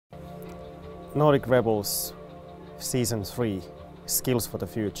Nordic Rebels Season 3, Skills for the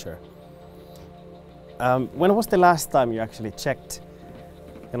Future. When was the last time you actually checked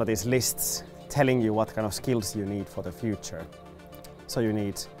these lists telling you what kind of skills you need for the future? So you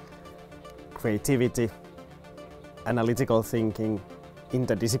need creativity, analytical thinking,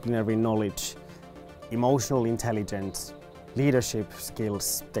 interdisciplinary knowledge, emotional intelligence, leadership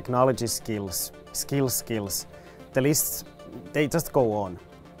skills, technology skills, skills. The lists, they just go on.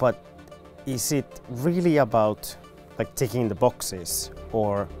 But is it really about ticking the boxes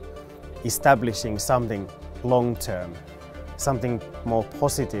or establishing something long-term, something more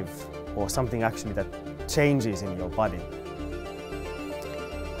positive, or something actually that changes in your body?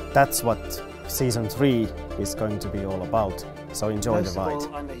 That's what Season 3 is going to be all about. So enjoy the ride.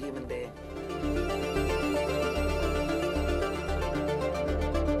 On the human day.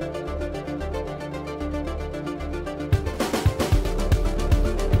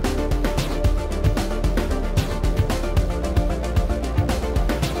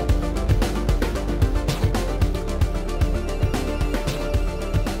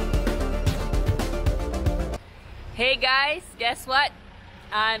 Hey guys, guess what?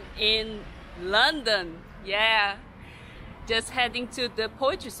 I'm in London. Yeah, just heading to the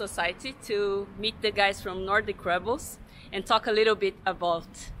Poetry Society to meet the guys from Nordic Rebels and talk a little bit about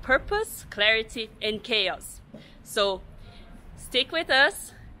purpose, clarity, and chaos. So stick with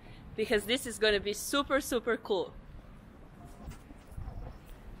us because this is going to be super, super cool.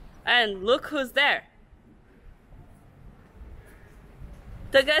 And look who's there.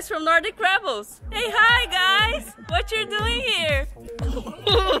 The guys from Nordic Rebels. Hey, hi guys! What you're doing here?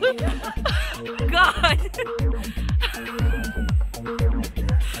 God!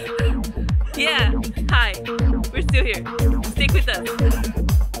 Yeah, hi. We're still here. Stick with us.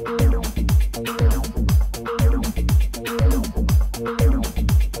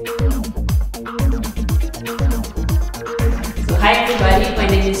 So hi everybody, my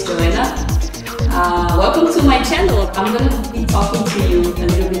name is Joana. Welcome to my channel. I'm going to be talking to you a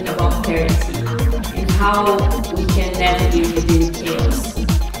little bit about clarity and how we can navigate within chaos.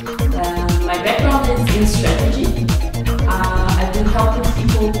 My background is in strategy. I've been helping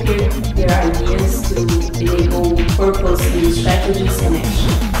people clear their ideas to enable purpose in strategies and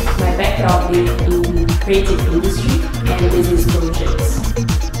action. My background is in creative industry and business projects.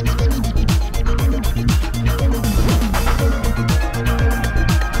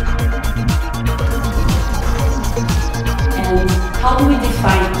 How do we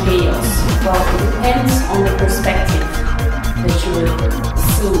define chaos? Well, it depends on the perspective that you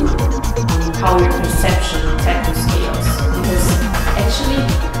assume on how your perception tackles chaos. Because actually,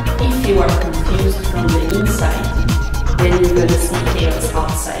 if you are confused from the inside, then you're going to see chaos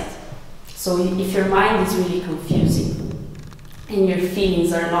outside. So if your mind is really confusing and your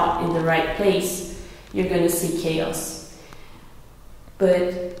feelings are not in the right place, you're going to see chaos.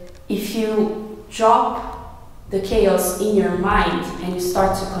 But if you drop the chaos in your mind and you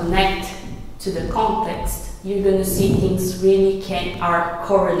start to connect to the context, you're going to see things really are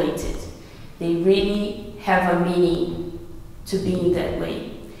correlated. They really have a meaning to being that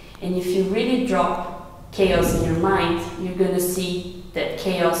way. And if you really drop chaos in your mind, you're going to see that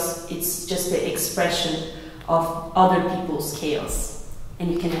chaos, it's just the expression of other people's chaos,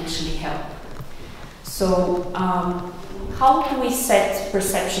 and you can actually help. So how do we set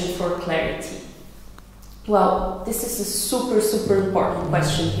perception for clarity? Well, this is a super, super important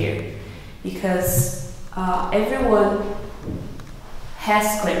question here, because everyone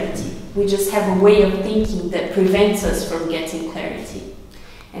has clarity. We just have a way of thinking that prevents us from getting clarity.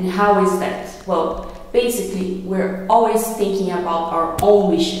 And how is that? Well, basically, we're always thinking about our own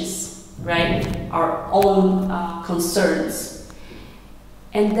wishes, right? Our own concerns.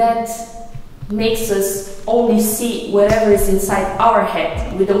 And that makes us only see whatever is inside our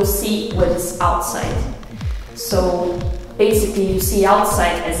head. We don't see what is outside. So basically you see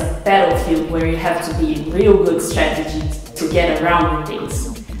outside as a battlefield where you have to be real good strategy to get around the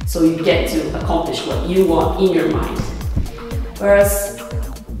things, so you get to accomplish what you want in your mind. Whereas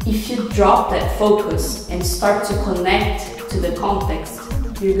if you drop that focus and start to connect to the context,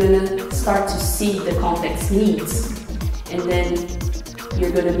 you're going to start to see the context needs, and then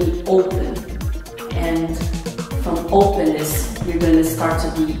you're going to be open, and from openness you're going to start to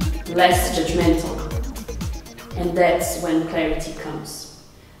be less judgmental. And that's when clarity comes.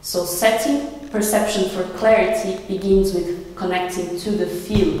 So setting perception for clarity begins with connecting to the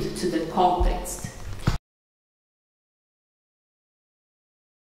field, to the context.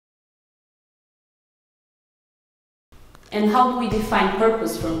 And how do we define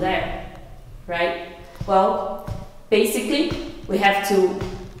purpose from there, right? Well, basically, we have to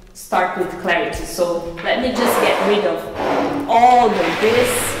start with clarity. So let me just get rid of all the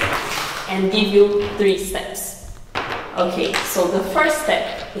this and give you 3 steps. Okay, so the first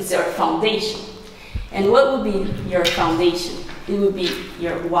step is your foundation. And what would be your foundation? It would be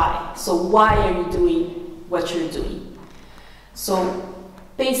your why. So why are you doing what you're doing? So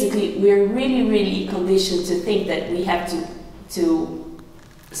basically, we're really conditioned to think that we have to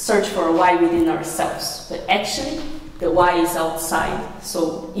search for a why within ourselves. But actually, the why is outside.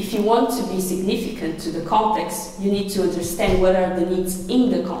 So if you want to be significant to the context, you need to understand what are the needs in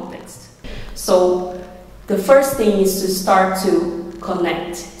the context. So the first thing is to start to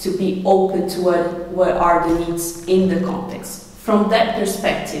connect, to be open to what are the needs in the context. From that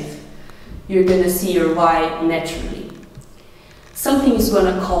perspective, you're going to see your why naturally. Something is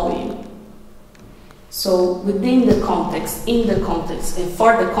going to call you. So within the context, in the context, and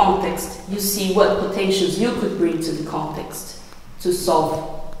for the context, you see what potentials you could bring to the context to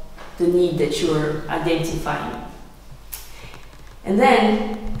solve the need that you're identifying. And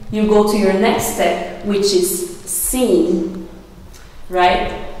then you go to your next step, which is seeing,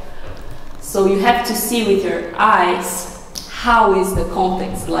 right? So you have to see with your eyes, how is the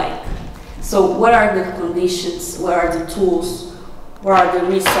context like? So what are the conditions, what are the tools, what are the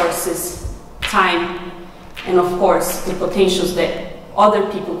resources, time, and of course the potentials that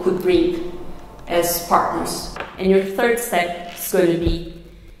other people could bring as partners. And your third step is going to be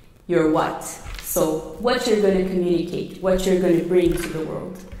your what. So what you're going to communicate, what you're going to bring to the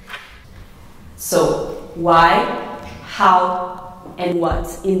world. So why, how, and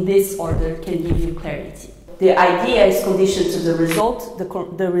what in this order can give you clarity. The idea is conditioned to the result,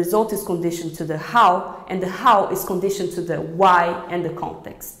 the result is conditioned to the how, and the how is conditioned to the why and the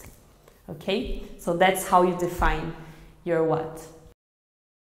context. Okay? So that's how you define your what.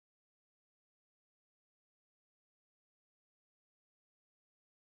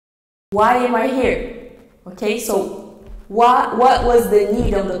 Why am I here? Okay, so what was the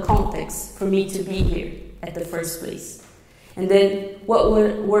need of the context for me to be here at the first place? And then what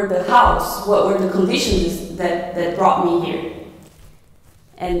were the hows, what were the conditions that brought me here?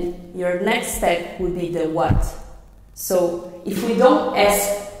 And your next step would be the what. So if we don't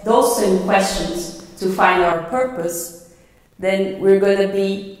ask those same questions to find our purpose, then we're going to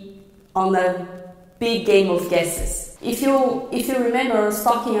be on a big game of guesses. If you remember, I was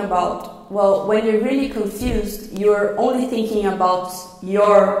talking about, well, when you're really confused, you're only thinking about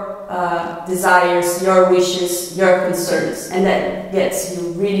your desires, your wishes, your concerns, and that gets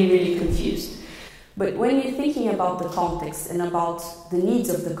you really confused. But when you're thinking about the context and about the needs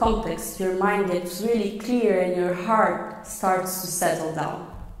of the context, your mind gets really clear and your heart starts to settle down.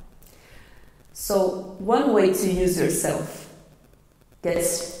 So one way to use yourself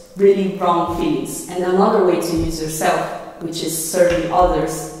gets really wrong feelings, and another way to use yourself, which is serving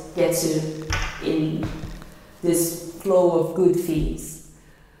others, gets you in this flow of good feelings.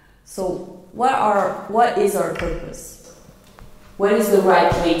 So what is our purpose? What is the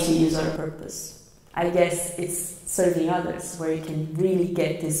right way to use our purpose? I guess it's serving others, where you can really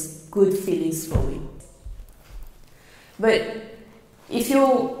get these good feelings flowing. But if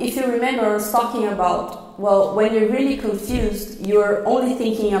you remember, I was talking about, well, when you're really confused, you're only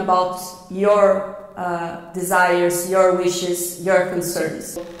thinking about your desires, your wishes, your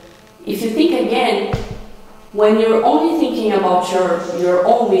concerns. If you think again, when you're only thinking about your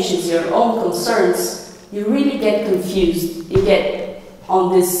own wishes, your own concerns, you really get confused. You get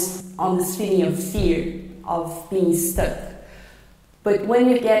on this feeling of fear, of being stuck. But when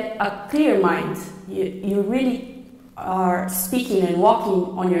you get a clear mind, you really are speaking and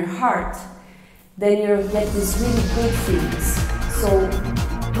walking on your heart, then you get these really good feelings. So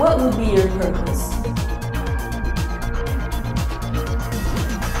what would be your purpose?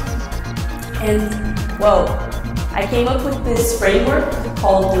 And well, I came up with this framework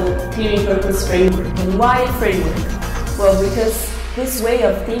called the Clearing Purpose Framework. And why framework? Well, because this way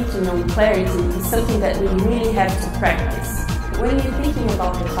of thinking on clarity is something that we really have to practice. When you're thinking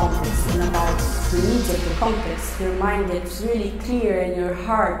about the context and about the needs of the context, your mind gets really clear and your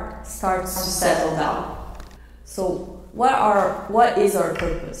heart starts to settle down. So what is our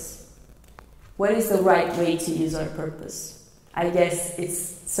purpose? What is the right way to use our purpose? I guess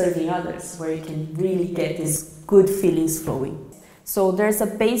it's serving others, where you can really get these good feelings flowing. So there's a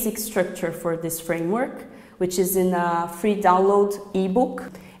basic structure for this framework, which is in a free download ebook.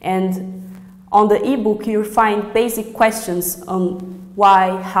 And on the ebook, you'll find basic questions on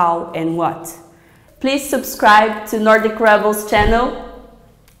why, how, and what. Please subscribe to Nordic Rebels channel,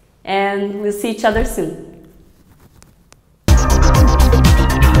 and we'll see each other soon.